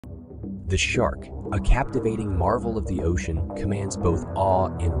The shark, a captivating marvel of the ocean, commands both awe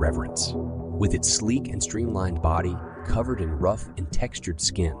and reverence. With its sleek and streamlined body, covered in rough and textured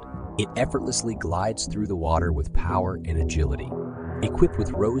skin, it effortlessly glides through the water with power and agility. Equipped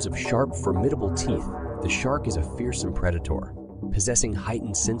with rows of sharp, formidable teeth, the shark is a fearsome predator, possessing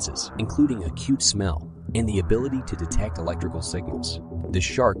heightened senses, including acute smell, and the ability to detect electrical signals. The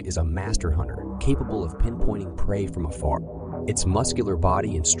shark is a master hunter, capable of pinpointing prey from afar. Its muscular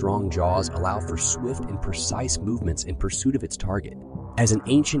body and strong jaws allow for swift and precise movements in pursuit of its target. As an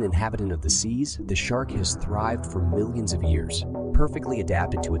ancient inhabitant of the seas, the shark has thrived for millions of years, perfectly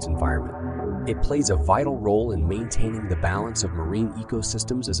adapted to its environment. It plays a vital role in maintaining the balance of marine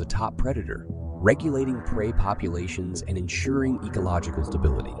ecosystems as a top predator, regulating prey populations and ensuring ecological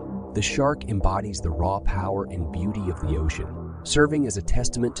stability. The shark embodies the raw power and beauty of the ocean, serving as a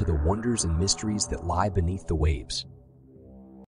testament to the wonders and mysteries that lie beneath the waves.